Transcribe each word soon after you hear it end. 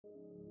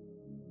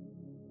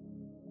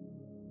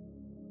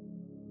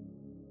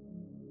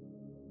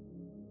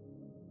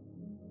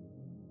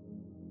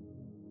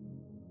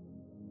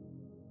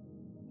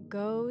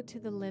Go to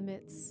the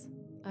limits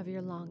of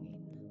your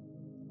longing.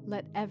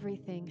 Let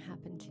everything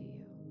happen to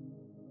you,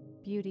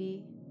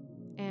 beauty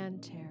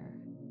and terror.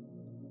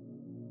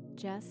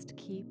 Just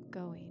keep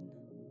going.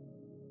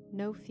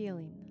 No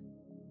feeling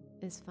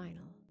is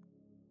final.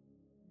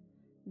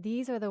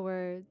 These are the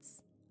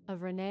words of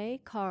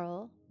René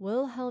Karl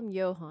Wilhelm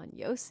Johann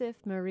Joseph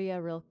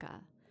Maria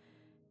Rilke.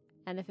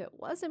 And if it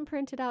wasn't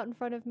printed out in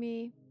front of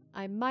me,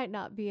 I might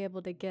not be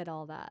able to get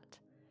all that.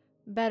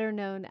 Better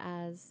known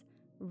as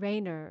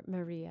Rainer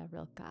Maria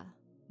Rilke,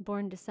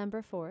 born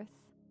December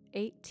 4th,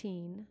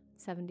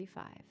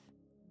 1875.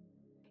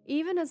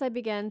 Even as I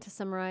began to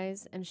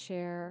summarize and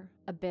share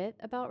a bit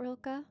about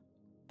Rilke,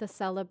 the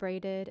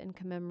celebrated and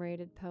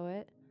commemorated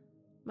poet,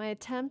 my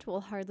attempt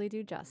will hardly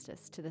do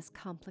justice to this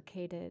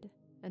complicated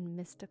and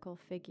mystical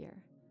figure.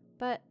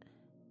 But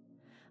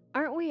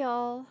aren't we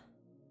all,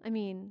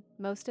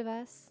 most of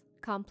us,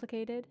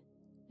 complicated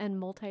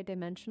and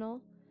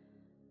multidimensional?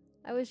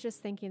 I was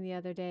just thinking the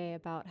other day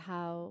about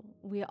how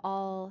we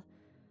all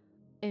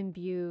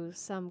imbue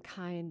some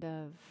kind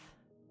of,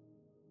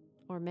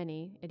 or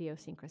many,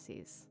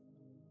 idiosyncrasies.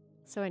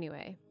 So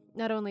anyway,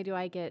 not only do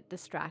I get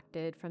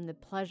distracted from the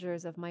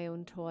pleasures of my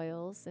own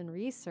toils and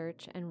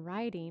research and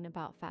writing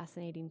about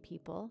fascinating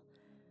people,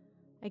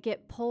 I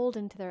get pulled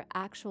into their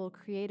actual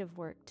creative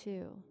work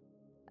too,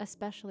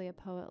 especially a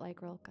poet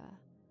like Rilke.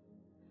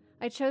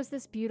 I chose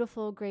this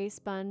beautiful gray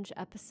sponge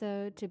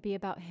episode to be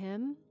about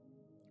him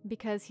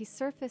because he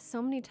surfaced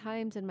so many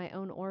times in my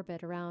own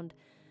orbit around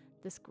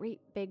this great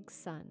big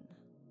sun.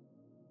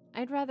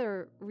 I'd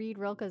rather read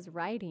Rilke's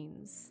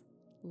writings,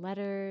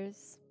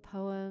 letters,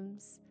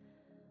 poems,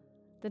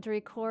 than to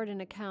record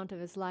an account of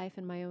his life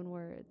in my own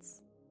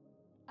words.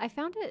 I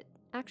found it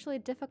actually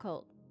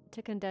difficult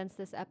to condense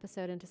this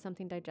episode into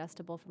something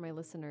digestible for my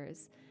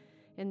listeners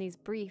in these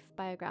brief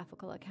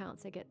biographical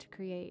accounts I get to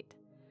create.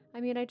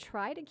 I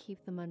try to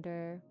keep them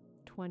under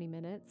 20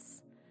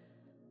 minutes.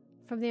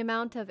 From the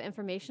amount of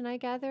information I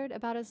gathered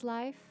about his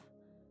life,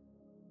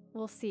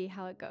 we'll see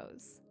how it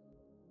goes.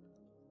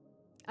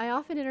 I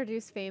often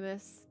introduce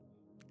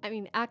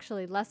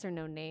lesser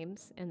known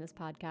names in this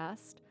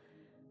podcast,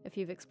 if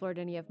you've explored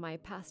any of my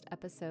past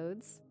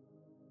episodes.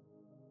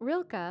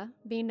 Rilke,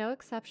 being no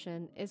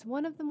exception, is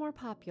one of the more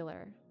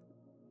popular.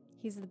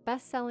 He's the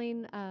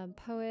best-selling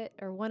poet,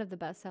 or one of the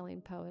best-selling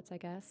poets, I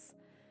guess,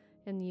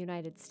 in the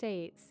United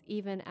States,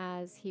 even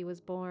as he was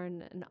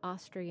born an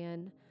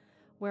Austrian,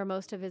 where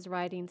most of his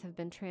writings have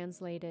been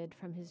translated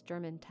from his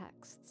German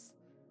texts.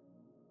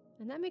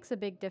 And that makes a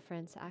big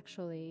difference,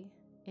 actually,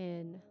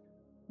 in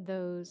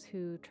those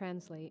who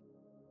translate.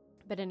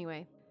 But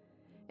anyway,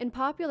 in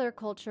popular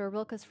culture,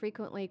 Rilke's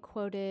frequently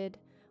quoted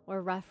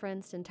or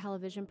referenced in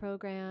television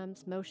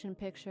programs, motion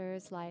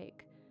pictures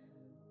like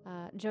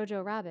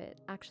Jojo Rabbit.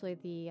 Actually,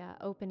 the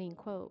opening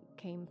quote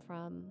came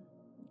from,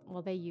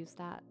 they used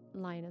that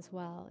line as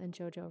well in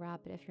Jojo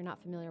Rabbit. If you're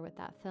not familiar with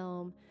that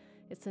film,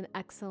 it's an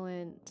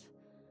excellent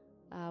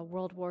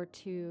World War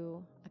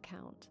II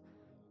account.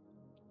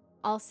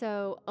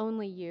 Also,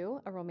 Only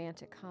You, a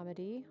romantic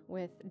comedy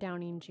with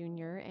Downing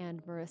Jr.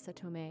 and Marissa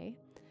Tomei.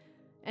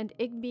 And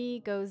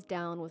Igby Goes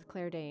Down with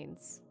Claire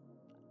Danes.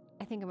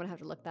 I think I'm going to have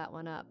to look that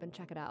one up and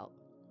check it out.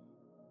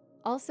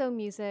 Also,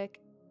 music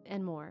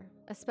and more,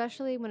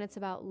 especially when it's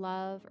about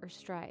love or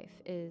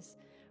strife, is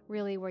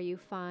really where you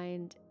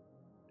find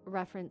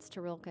reference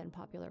to Rilke in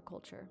popular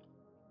culture.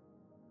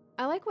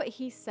 I like what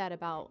he said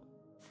about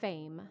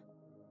fame.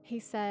 He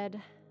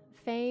said,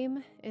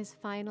 "Fame is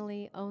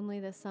finally only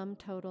the sum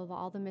total of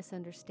all the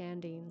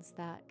misunderstandings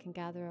that can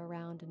gather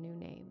around a new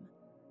name."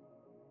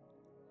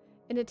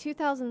 In a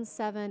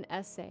 2007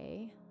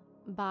 essay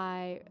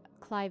by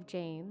Clive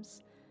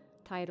James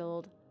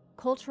titled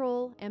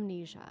Cultural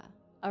Amnesia,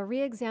 a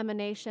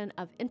re-examination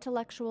of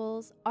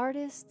intellectuals,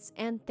 artists,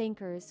 and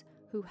thinkers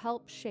who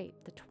helped shape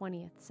the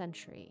 20th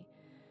century,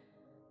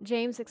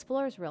 James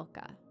explores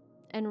Rilke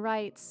and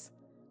writes,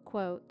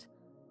 quote,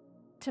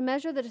 "To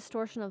measure the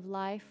distortion of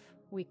life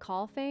we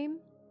call fame,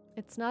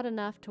 it's not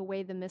enough to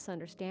weigh the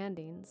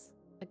misunderstandings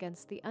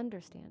against the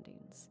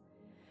understandings.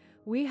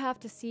 We have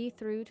to see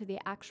through to the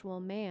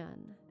actual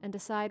man and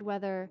decide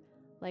whether,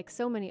 like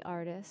so many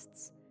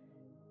artists,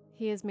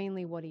 he is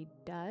mainly what he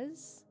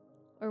does,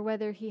 or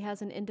whether he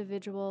has an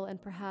individual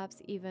and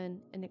perhaps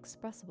even an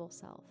expressible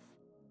self."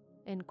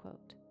 End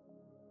quote.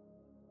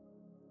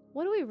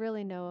 What do we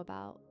really know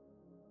about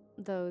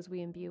those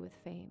we imbue with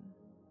fame?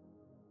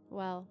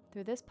 Well,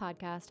 through this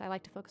podcast, I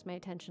like to focus my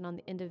attention on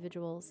the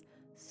individual's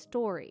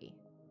story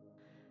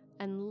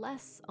and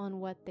less on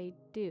what they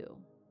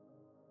do.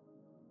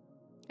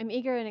 I'm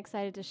eager and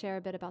excited to share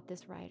a bit about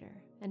this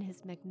writer and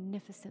his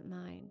magnificent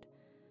mind,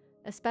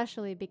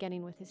 especially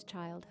beginning with his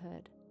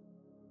childhood.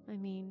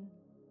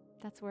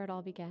 That's where it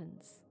all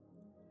begins.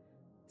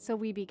 So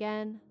we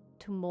began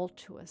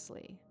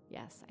tumultuously.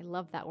 Yes, I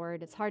love that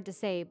word. It's hard to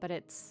say, but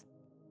it's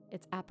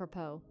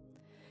apropos.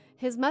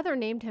 His mother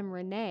named him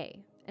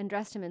René and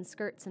dressed him in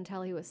skirts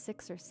until he was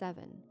 6 or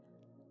 7.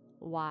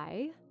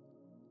 Why?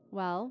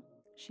 Well,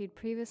 she'd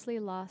previously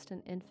lost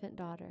an infant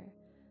daughter,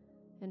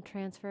 and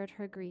transferred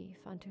her grief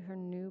onto her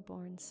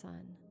newborn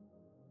son.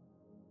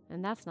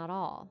 And that's not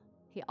all.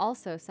 He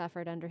also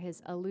suffered under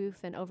his aloof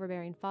and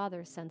overbearing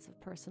father's sense of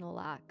personal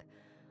lack.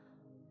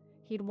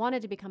 He'd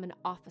wanted to become an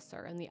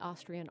officer in the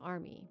Austrian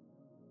army,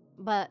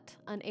 but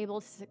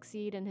unable to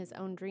succeed in his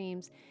own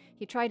dreams,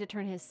 he tried to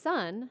turn his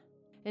son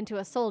into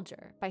a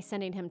soldier by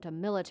sending him to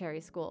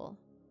military school.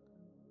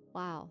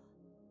 Wow.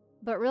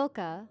 But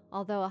Rilke,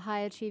 although a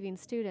high-achieving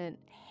student,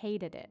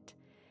 hated it.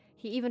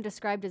 He even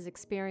described his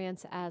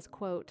experience as,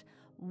 quote,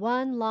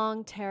 one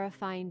long,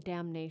 terrifying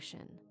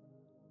damnation.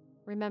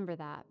 Remember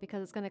that,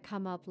 because it's going to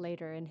come up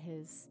later in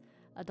his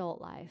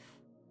adult life.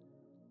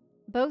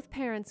 Both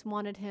parents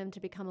wanted him to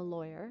become a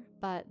lawyer,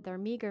 but their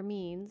meager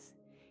means,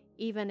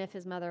 even if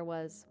his mother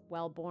was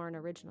well-born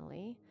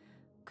originally,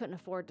 couldn't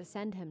afford to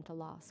send him to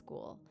law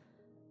school.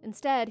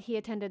 Instead, he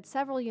attended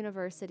several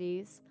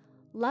universities,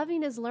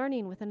 loving his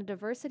learning within a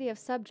diversity of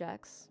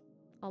subjects,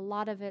 a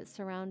lot of it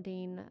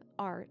surrounding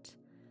art,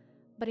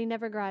 but he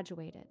never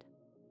graduated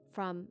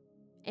from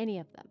any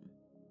of them.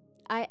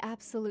 I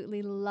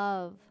absolutely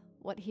love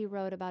what he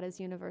wrote about his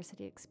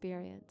university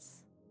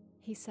experience.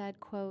 He said,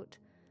 quote,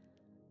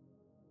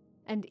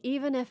 "And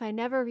even if I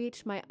never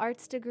reach my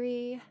arts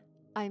degree,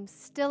 I'm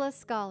still a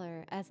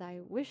scholar as I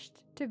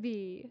wished to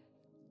be."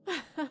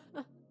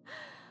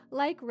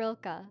 Like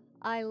Rilke,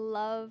 I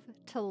love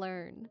to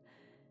learn.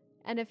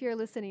 And if you're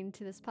listening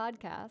to this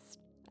podcast,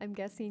 I'm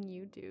guessing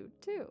you do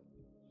too.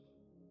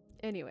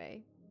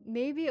 Anyway,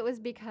 maybe it was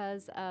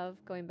because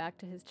of going back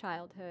to his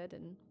childhood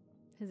and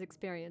his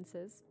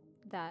experiences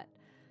that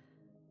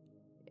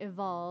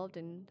evolved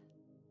and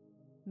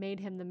made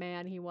him the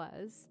man he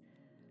was.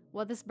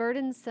 Well, this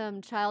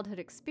burdensome childhood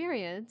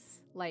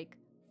experience, like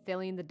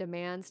filling the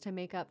demands to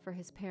make up for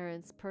his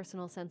parents'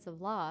 personal sense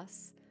of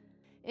loss,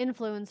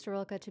 influenced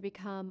Rilke to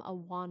become a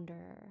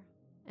wanderer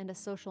and a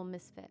social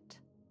misfit,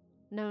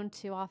 known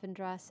to often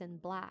dress in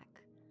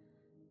black.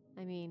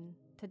 I mean,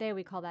 today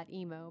we call that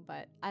emo,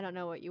 but I don't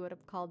know what you would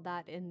have called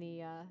that in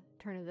the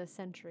turn of the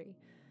century.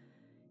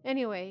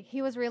 Anyway,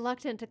 he was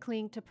reluctant to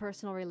cling to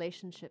personal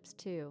relationships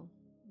too,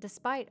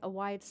 despite a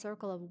wide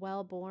circle of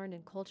well-born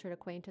and cultured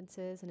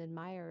acquaintances and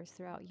admirers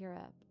throughout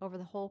Europe over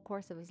the whole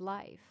course of his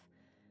life.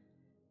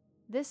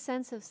 This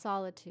sense of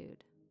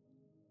solitude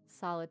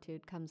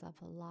comes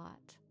up a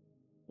lot,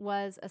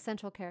 was a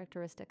central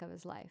characteristic of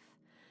his life,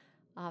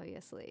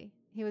 obviously.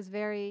 He was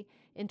very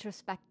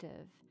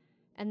introspective,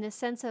 and this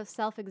sense of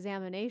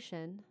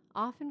self-examination,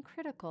 often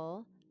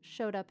critical,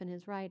 showed up in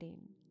his writing.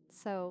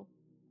 So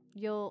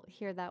you'll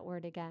hear that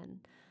word again,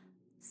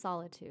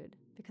 solitude,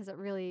 because it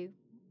really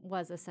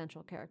was a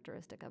central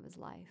characteristic of his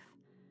life.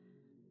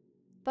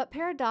 But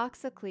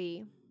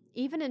paradoxically,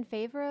 even in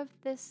favor of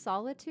this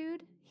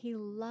solitude, he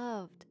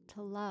loved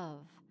to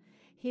love.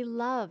 He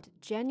loved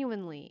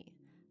genuinely,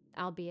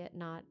 albeit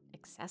not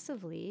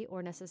excessively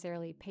or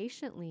necessarily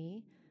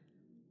patiently,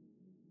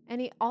 and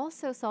he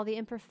also saw the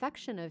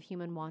imperfection of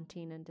human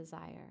wanting and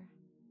desire.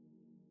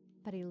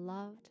 But he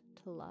loved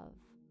to love.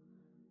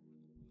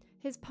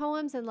 His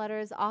poems and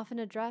letters often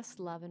addressed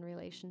love and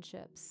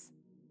relationships.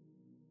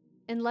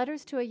 In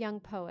Letters to a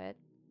Young Poet,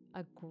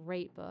 a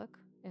great book,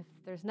 if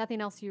there's nothing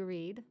else you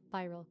read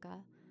by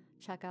Rilke,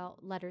 check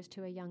out Letters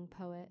to a Young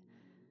Poet.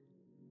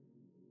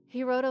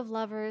 He wrote of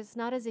lovers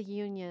not as a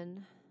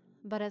union,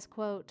 but as,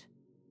 quote,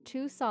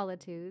 two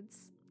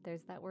solitudes,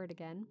 there's that word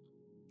again,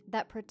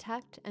 that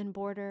protect and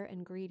border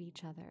and greet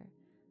each other.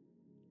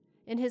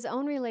 In his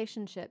own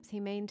relationships, he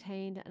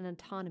maintained an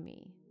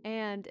autonomy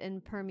and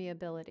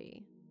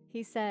impermeability.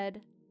 He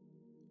said,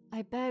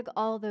 "I beg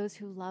all those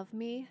who love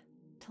me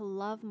to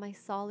love my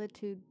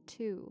solitude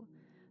too,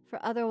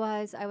 for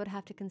otherwise I would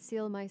have to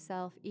conceal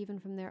myself even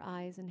from their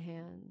eyes and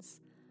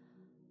hands,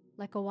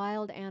 like a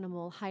wild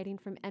animal hiding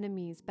from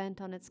enemies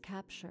bent on its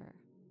capture."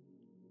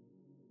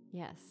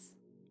 Yes,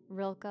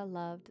 Rilke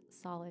loved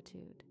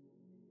solitude.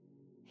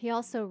 He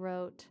also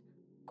wrote,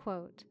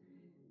 quote,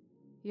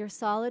 "Your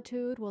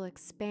solitude will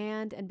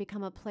expand and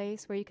become a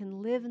place where you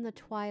can live in the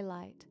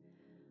twilight,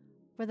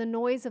 where the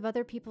noise of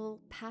other people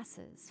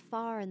passes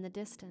far in the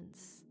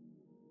distance,"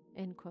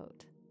 end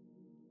quote.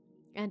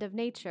 And of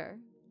nature,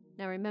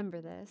 now remember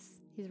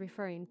this, he's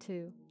referring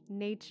to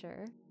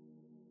nature.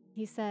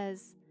 He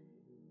says,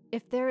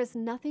 "If there is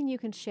nothing you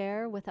can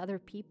share with other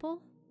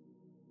people,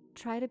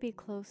 try to be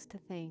close to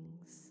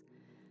things.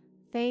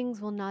 Things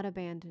will not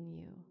abandon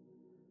you.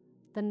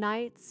 The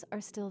nights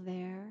are still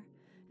there,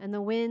 and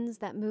the winds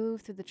that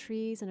move through the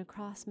trees and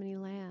across many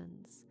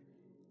lands.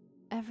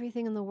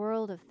 Everything in the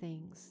world of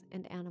things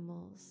and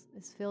animals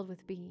is filled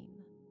with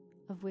being,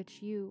 of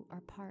which you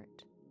are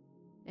part,"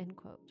 end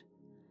quote.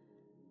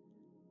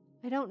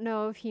 I don't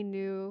know if he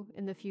knew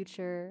in the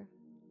future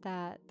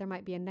that there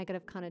might be a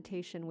negative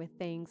connotation with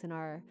things in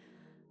our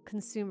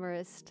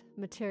consumerist,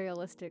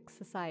 materialistic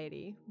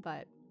society,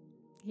 but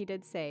he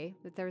did say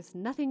that there's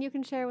nothing you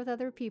can share with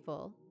other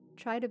people.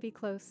 Try to be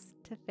close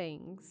to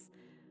things.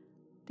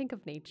 Think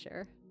of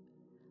nature.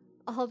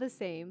 All the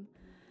same,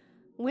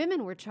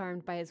 women were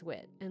charmed by his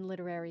wit and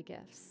literary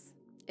gifts.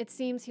 It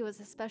seems he was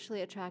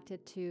especially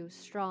attracted to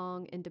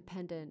strong,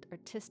 independent,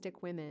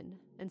 artistic women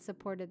and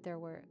supported their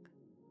work,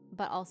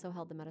 but also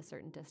held them at a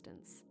certain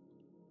distance.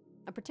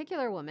 A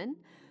particular woman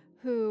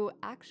who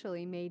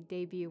actually made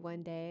debut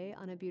one day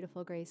on a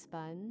beautiful gray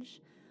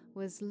sponge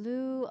was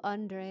Lou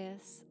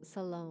Andreas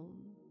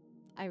Salome.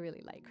 I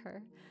really like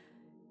her.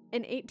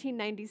 In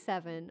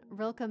 1897,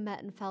 Rilke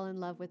met and fell in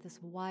love with this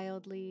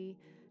wildly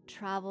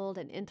traveled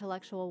and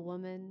intellectual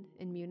woman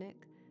in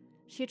Munich.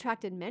 She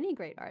attracted many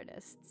great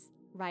artists,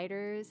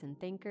 writers and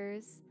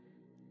thinkers,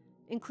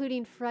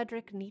 including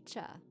Friedrich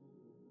Nietzsche.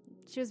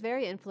 She was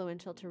very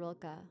influential to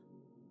Rilke.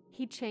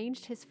 He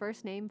changed his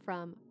first name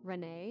from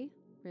René,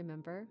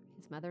 remember,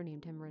 his mother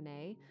named him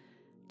René,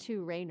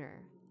 to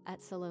Rainer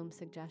at Salome's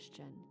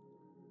suggestion.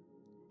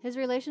 His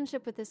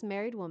relationship with this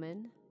married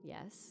woman,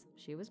 yes,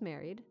 she was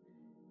married.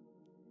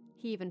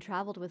 He even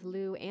traveled with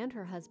Lou and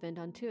her husband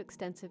on 2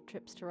 extensive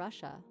trips to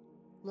Russia,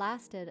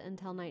 lasted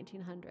until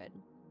 1900.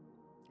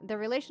 Their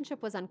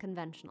relationship was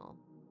unconventional,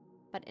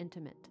 but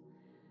intimate.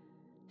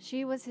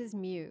 She was his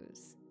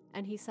muse,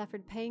 and he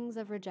suffered pangs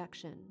of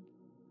rejection,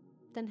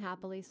 then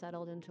happily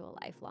settled into a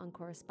lifelong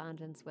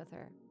correspondence with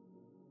her.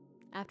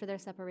 After their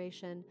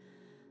separation,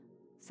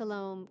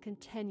 Salome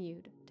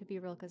continued to be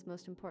Rilke's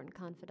most important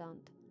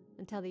confidant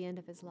until the end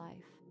of his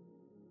life.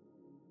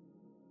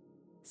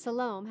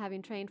 Salome,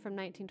 having trained from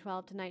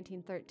 1912 to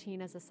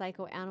 1913 as a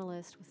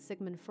psychoanalyst with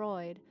Sigmund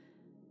Freud,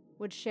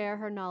 would share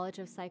her knowledge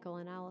of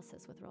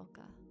psychoanalysis with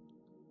Rilke.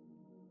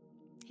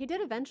 He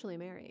did eventually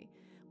marry,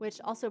 which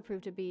also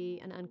proved to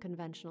be an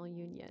unconventional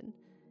union.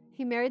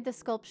 He married the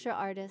sculpture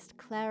artist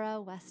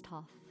Clara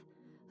Westhoff,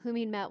 whom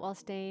he met while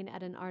staying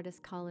at an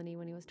artist colony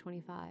when he was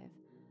 25.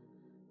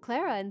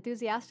 Clara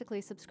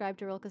enthusiastically subscribed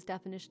to Rilke's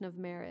definition of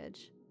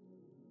marriage.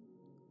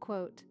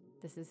 Quote,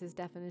 this is his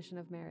definition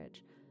of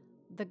marriage: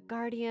 the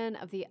guardian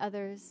of the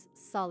other's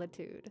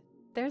solitude.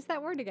 There's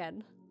that word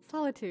again,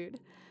 solitude.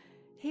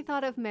 He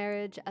thought of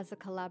marriage as a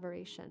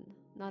collaboration,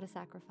 not a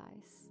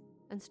sacrifice,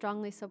 and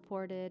strongly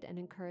supported and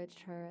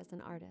encouraged her as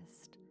an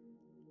artist.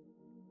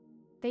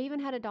 They even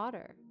had a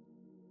daughter.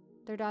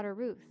 Their daughter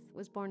Ruth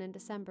was born in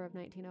December of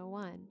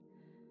 1901.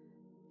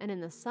 And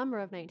in the summer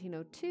of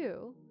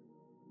 1902,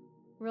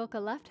 Rilke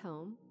left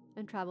home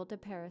and traveled to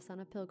Paris on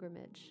a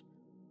pilgrimage.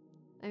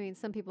 I mean,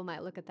 some people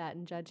might look at that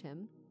and judge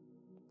him.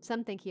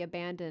 Some think he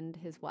abandoned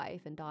his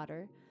wife and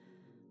daughter.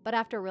 But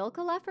after Rilke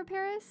left for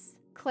Paris,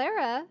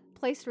 Clara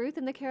placed Ruth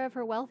in the care of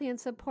her wealthy and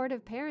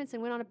supportive parents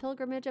and went on a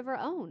pilgrimage of her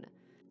own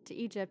to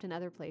Egypt and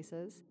other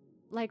places.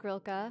 Like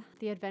Rilke,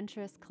 the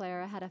adventurous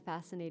Clara had a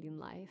fascinating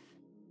life.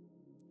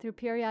 Through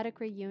periodic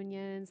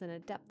reunions and a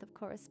depth of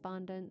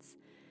correspondence,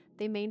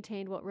 they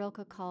maintained what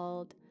Rilke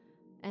called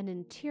an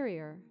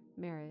interior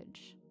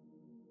marriage,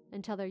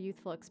 until their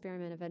youthful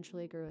experiment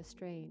eventually grew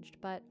estranged.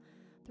 But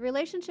the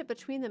relationship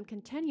between them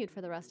continued for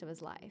the rest of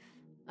his life.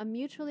 A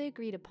mutually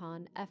agreed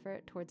upon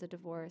effort towards a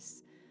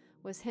divorce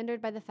was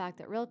hindered by the fact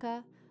that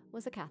Rilke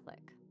was a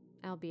Catholic,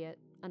 albeit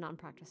a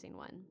non-practicing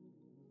one.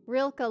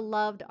 Rilke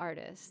loved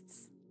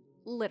artists,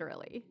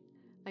 literally.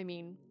 I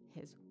mean,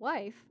 his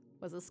wife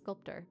was a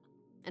sculptor.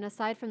 And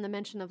aside from the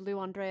mention of Lou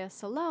Andreas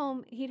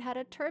Salome, he'd had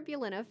a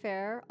turbulent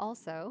affair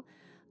also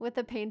with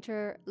the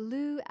painter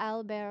Louis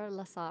Albert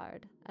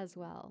Lassard as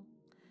well.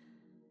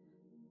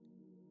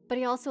 But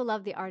he also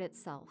loved the art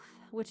itself,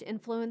 which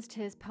influenced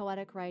his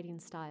poetic writing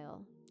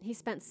style. He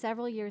spent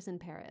several years in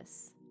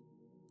Paris,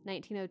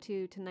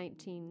 1902 to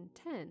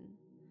 1910,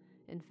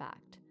 in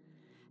fact,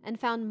 and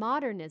found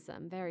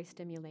modernism very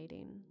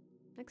stimulating.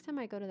 Next time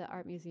I go to the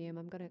art museum,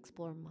 I'm going to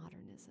explore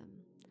modernism,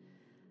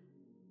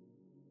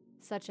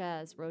 such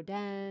as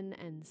Rodin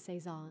and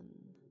Cézanne.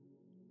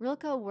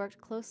 Rilke worked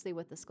closely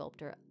with the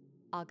sculptor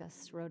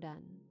Auguste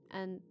Rodin,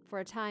 and for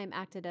a time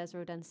acted as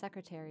Rodin's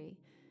secretary,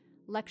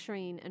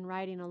 lecturing and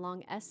writing a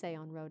long essay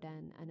on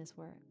Rodin and his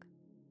work.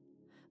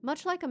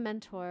 Much like a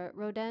mentor,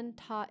 Rodin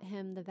taught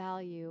him the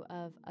value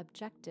of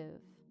objective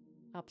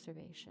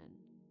observation,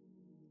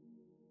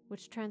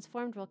 which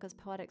transformed Rilke's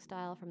poetic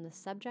style from the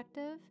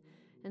subjective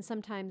and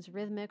sometimes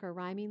rhythmic or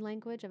rhyming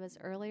language of his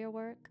earlier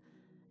work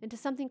into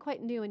something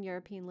quite new in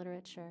European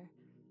literature.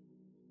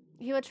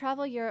 He would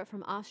travel Europe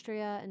from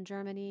Austria and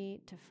Germany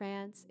to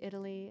France,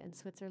 Italy, and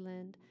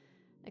Switzerland,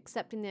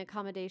 accepting the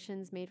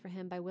accommodations made for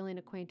him by willing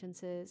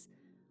acquaintances,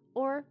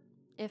 or,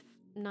 if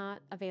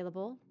not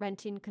available,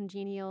 renting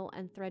congenial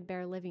and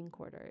threadbare living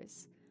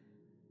quarters.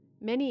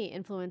 Many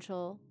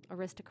influential,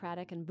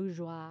 aristocratic, and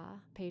bourgeois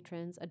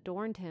patrons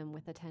adorned him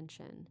with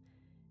attention,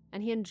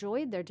 and he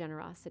enjoyed their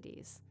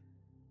generosities.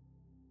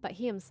 But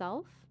he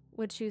himself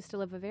would choose to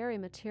live a very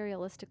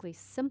materialistically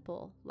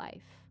simple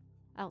life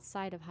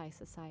outside of high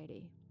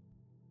society.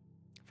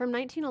 From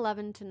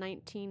 1911 to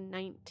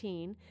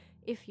 1919,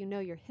 if you know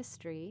your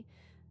history,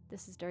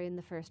 this is during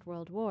the First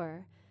World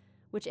War,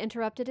 which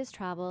interrupted his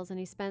travels, and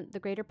he spent the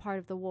greater part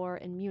of the war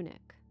in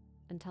Munich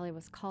until he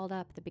was called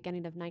up at the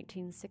beginning of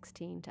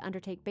 1916 to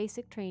undertake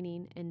basic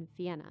training in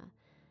Vienna.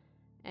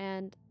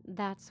 And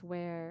that's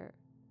where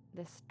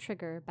this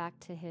trigger back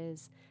to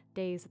his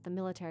days at the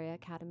military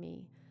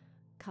academy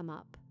come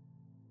up.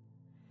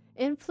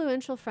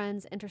 Influential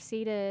friends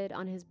interceded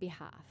on his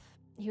behalf.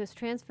 He was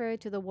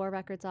transferred to the War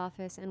Records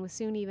Office and was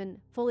soon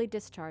even fully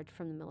discharged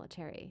from the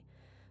military.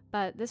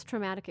 But this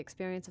traumatic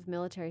experience of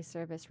military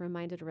service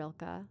reminded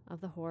Rilke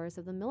of the horrors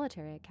of the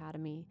military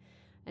academy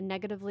and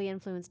negatively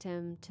influenced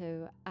him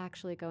to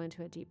actually go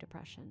into a deep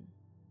depression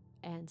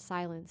and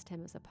silenced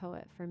him as a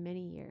poet for many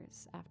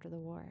years after the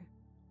war.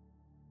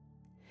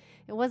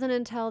 It wasn't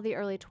until the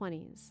early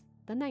 20s,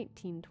 the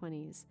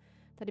 1920s,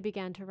 that he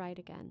began to write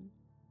again.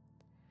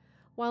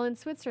 While in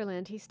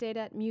Switzerland, he stayed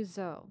at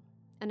Museau,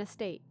 an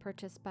estate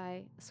purchased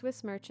by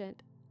Swiss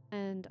merchant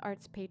and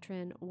arts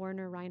patron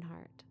Werner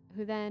Reinhardt,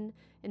 who then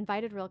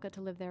invited Rilke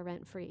to live there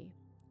rent-free,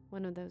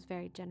 one of those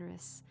very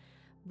generous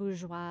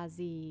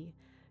bourgeoisie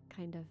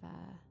kind of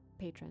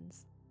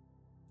patrons.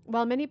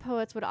 While many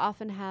poets would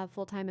often have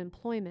full-time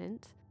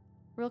employment,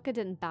 Rilke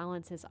didn't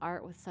balance his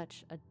art with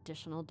such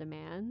additional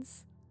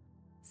demands.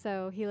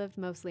 So he lived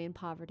mostly in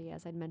poverty,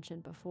 as I'd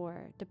mentioned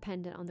before,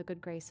 dependent on the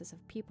good graces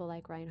of people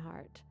like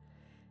Reinhardt.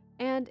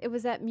 And it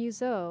was at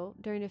Museau,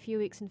 during a few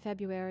weeks in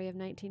February of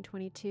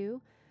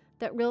 1922,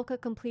 that Rilke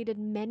completed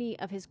many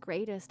of his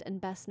greatest and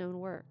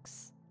best-known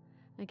works.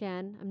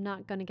 Again, I'm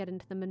not going to get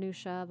into the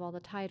minutiae of all the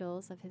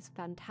titles of his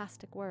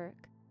fantastic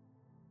work.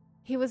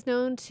 He was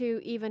known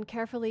to even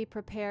carefully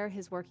prepare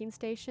his working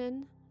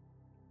station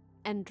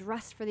and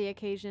dress for the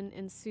occasion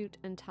in suit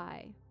and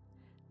tie.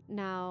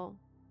 Now,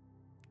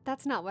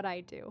 that's not what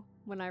I do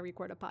when I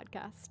record a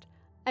podcast.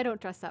 I don't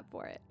dress up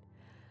for it.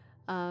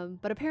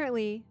 But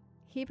apparently,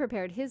 he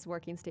prepared his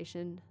working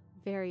station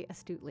very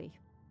astutely.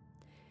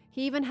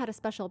 He even had a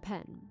special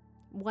pen,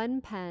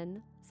 one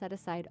pen set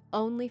aside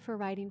only for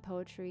writing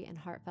poetry and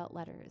heartfelt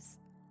letters.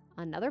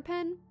 Another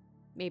pen,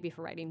 maybe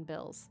for writing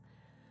bills.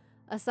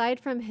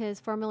 Aside from his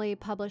formally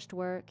published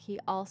work, he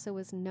also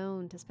was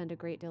known to spend a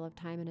great deal of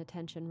time and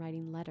attention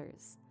writing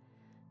letters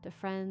to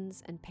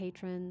friends and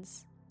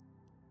patrons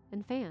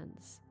and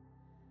fans.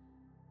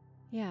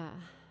 Yeah,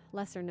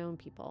 lesser known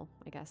people,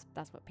 I guess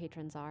that's what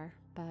patrons are,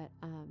 but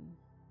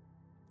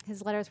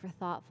his letters were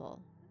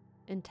thoughtful,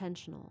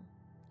 intentional,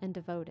 and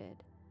devoted,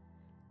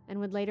 and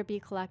would later be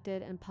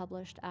collected and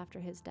published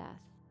after his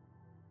death.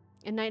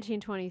 In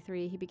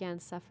 1923, he began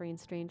suffering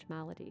strange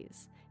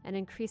maladies and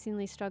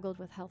increasingly struggled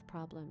with health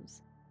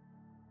problems.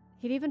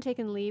 He'd even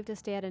taken leave to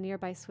stay at a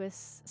nearby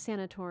Swiss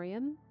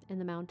sanatorium in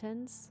the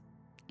mountains,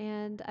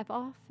 and I've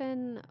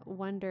often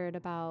wondered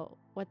about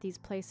what these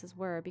places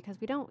were because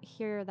we don't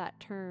hear that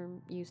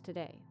term used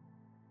today,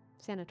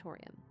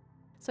 sanatorium.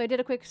 So I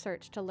did a quick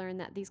search to learn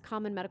that these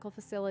common medical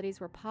facilities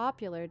were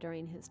popular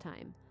during his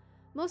time,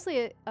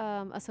 mostly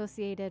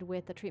associated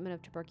with the treatment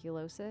of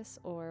tuberculosis,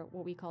 or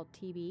what we call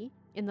TB,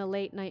 in the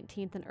late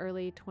 19th and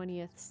early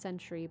 20th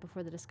century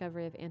before the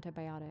discovery of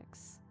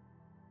antibiotics.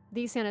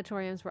 These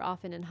sanatoriums were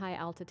often in high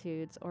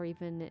altitudes or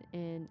even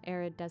in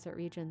arid desert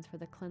regions for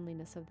the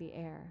cleanliness of the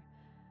air.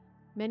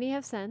 Many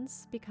have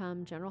since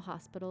become general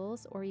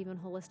hospitals or even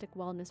holistic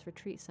wellness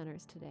retreat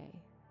centers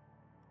today.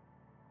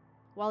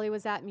 While he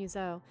was at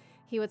Museau,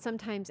 he would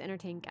sometimes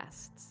entertain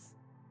guests.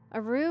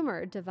 A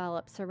rumor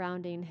developed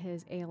surrounding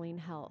his ailing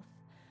health.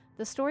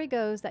 The story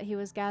goes that he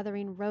was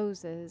gathering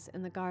roses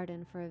in the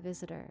garden for a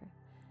visitor,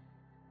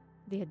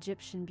 the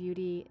Egyptian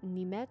beauty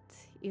Nimet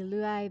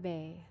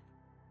Iluaibe.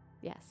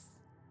 Yes,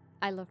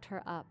 I looked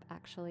her up,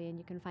 actually, and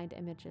you can find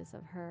images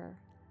of her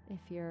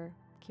if you're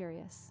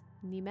curious.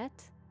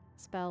 Nimet,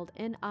 spelled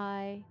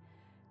Nimet,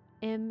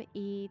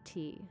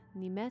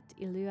 Nimet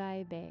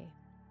Iluaibe.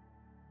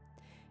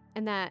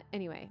 And that,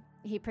 anyway,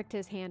 he pricked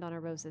his hand on a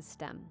rose's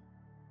stem.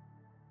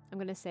 I'm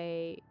going to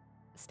say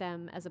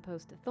stem as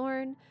opposed to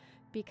thorn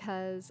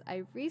because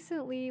I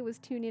recently was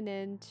tuning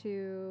in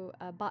to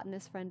a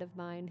botanist friend of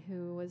mine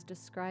who was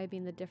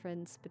describing the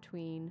difference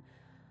between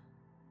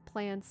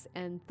plants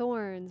and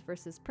thorns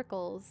versus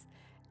prickles.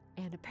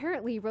 And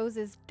apparently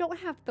roses don't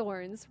have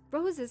thorns.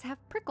 Roses have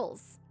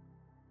prickles.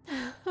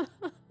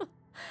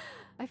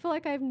 I feel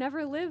like I've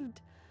never lived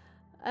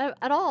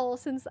at all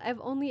since I've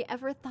only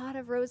ever thought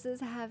of roses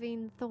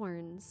having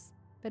thorns.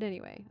 But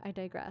anyway, I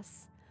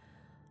digress.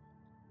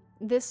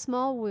 This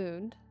small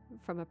wound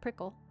from a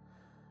prickle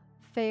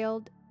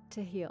failed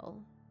to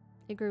heal.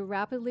 It grew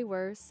rapidly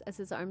worse as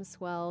his arm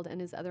swelled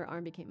and his other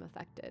arm became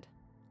affected.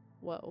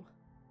 Whoa.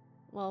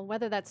 Well,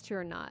 whether that's true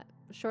or not,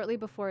 shortly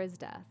before his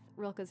death,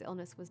 Rilke's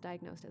illness was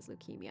diagnosed as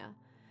leukemia.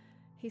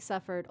 He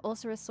suffered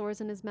ulcerous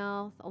sores in his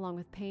mouth, along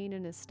with pain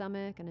in his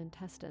stomach and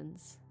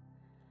intestines.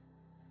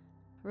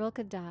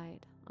 Rilke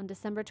died on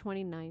December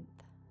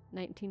 29th,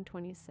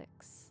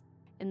 1926,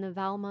 in the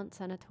Valmont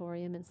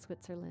Sanatorium in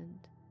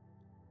Switzerland,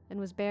 and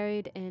was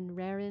buried in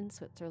Rehren,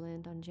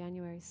 Switzerland on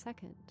January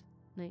 2nd,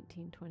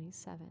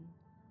 1927.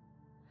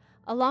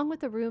 Along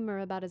with the rumor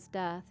about his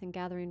death and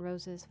gathering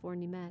roses for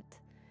Nimet,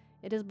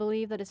 it is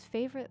believed that his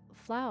favorite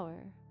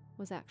flower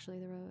was actually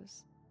the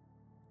rose.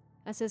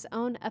 As his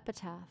own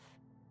epitaph,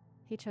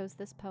 he chose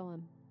this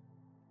poem.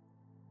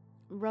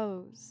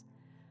 Rose,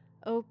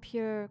 O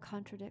pure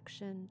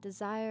contradiction,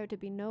 desire to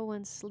be no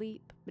one's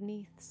sleep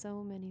beneath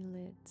so many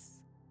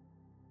lids.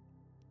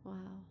 Wow.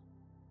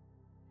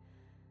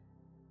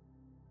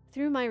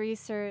 Through my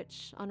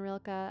research on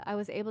Rilke, I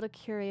was able to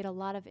curate a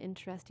lot of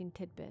interesting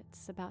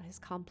tidbits about his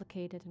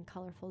complicated and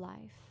colorful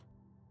life.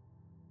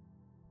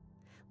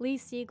 Lee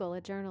Siegel,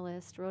 a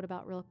journalist, wrote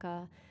about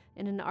Rilke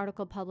in an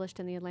article published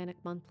in the Atlantic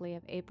Monthly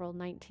of April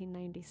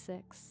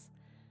 1996.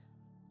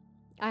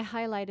 I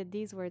highlighted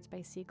these words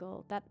by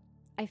Siegel that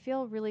I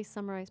feel really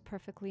summarize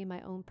perfectly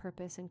my own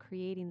purpose in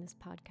creating this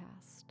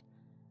podcast.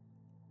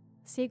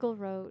 Siegel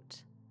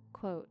wrote,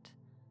 quote,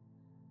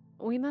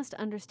 "We must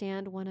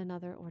understand one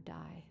another or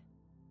die.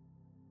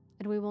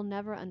 And we will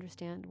never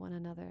understand one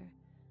another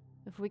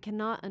if we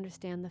cannot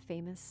understand the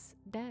famous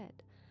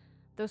dead,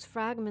 those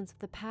fragments of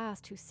the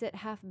past who sit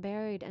half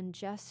buried and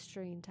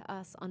gesturing to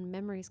us on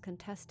memory's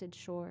contested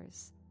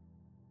shores."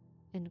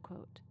 End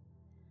quote.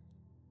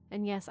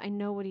 And yes, I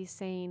know what he's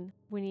saying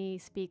when he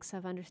speaks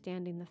of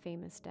understanding the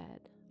famous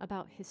dead,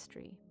 about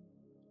history.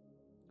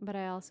 But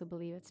I also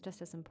believe it's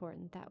just as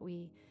important that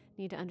we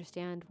need to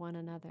understand one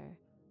another,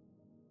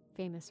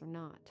 famous or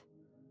not.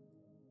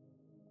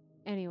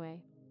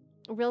 Anyway,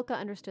 Rilke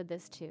understood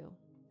this too,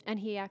 and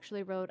he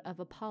actually wrote of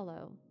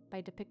Apollo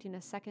by depicting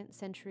a 2nd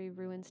century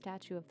ruined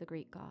statue of the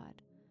Greek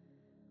god.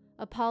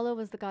 Apollo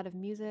was the god of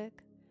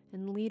music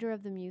and leader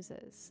of the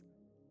muses,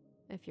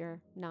 if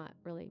you're not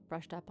really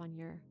brushed up on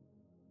your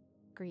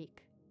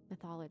Greek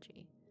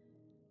mythology.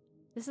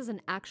 This is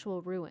an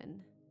actual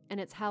ruin,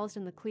 and it's housed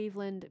in the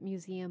Cleveland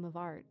Museum of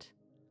Art,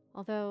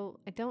 although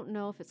I don't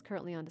know if it's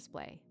currently on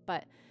display.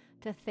 But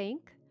to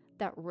think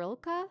that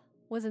Rilke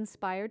was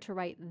inspired to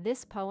write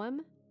this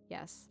poem,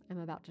 yes, I'm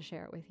about to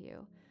share it with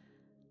you,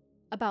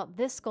 about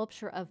this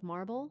sculpture of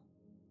marble,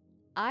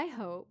 I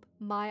hope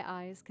my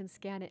eyes can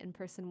scan it in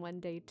person one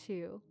day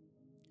too,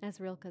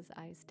 as Rilke's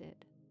eyes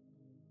did.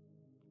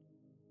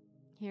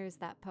 Here's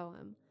that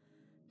poem,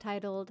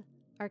 titled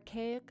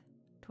Archaic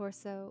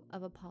Torso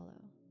of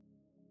Apollo.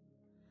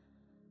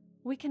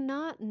 We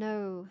cannot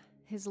know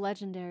his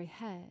legendary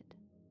head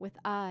with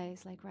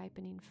eyes like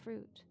ripening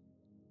fruit,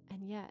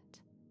 and yet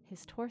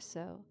his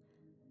torso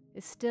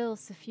is still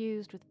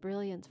suffused with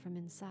brilliance from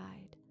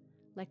inside,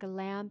 like a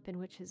lamp in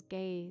which his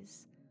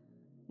gaze,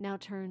 now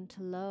turned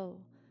to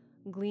low,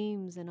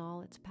 gleams in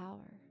all its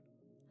power.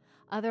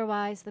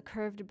 Otherwise the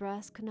curved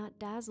breast could not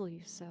dazzle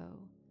you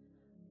so,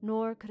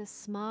 nor could a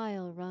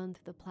smile run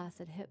through the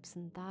placid hips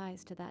and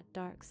thighs to that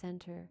dark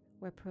center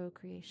where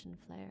procreation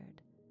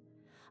flared.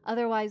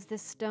 Otherwise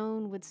this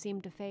stone would seem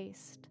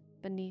defaced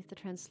beneath the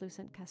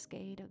translucent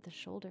cascade of the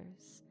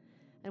shoulders,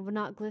 and would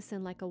not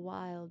glisten like a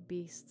wild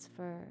beast's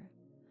fur,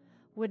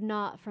 would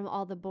not from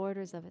all the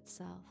borders of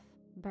itself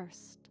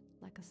burst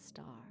like a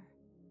star.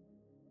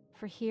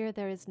 For here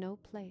there is no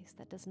place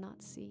that does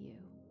not see you.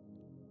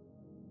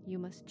 You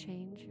must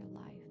change your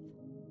life.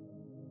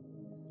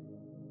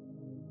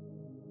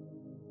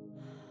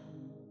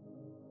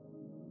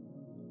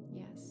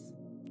 Yes,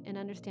 in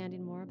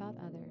understanding more about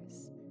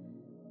others,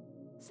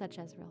 such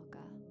as Rilke,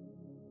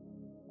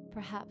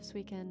 perhaps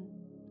we can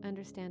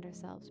understand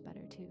ourselves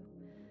better too.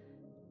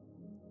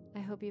 I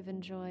hope you've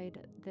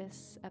enjoyed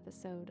this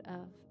episode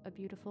of A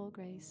Beautiful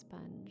Gray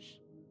Sponge.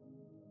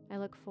 I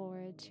look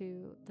forward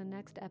to the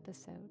next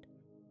episode.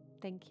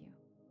 Thank you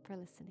for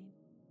listening.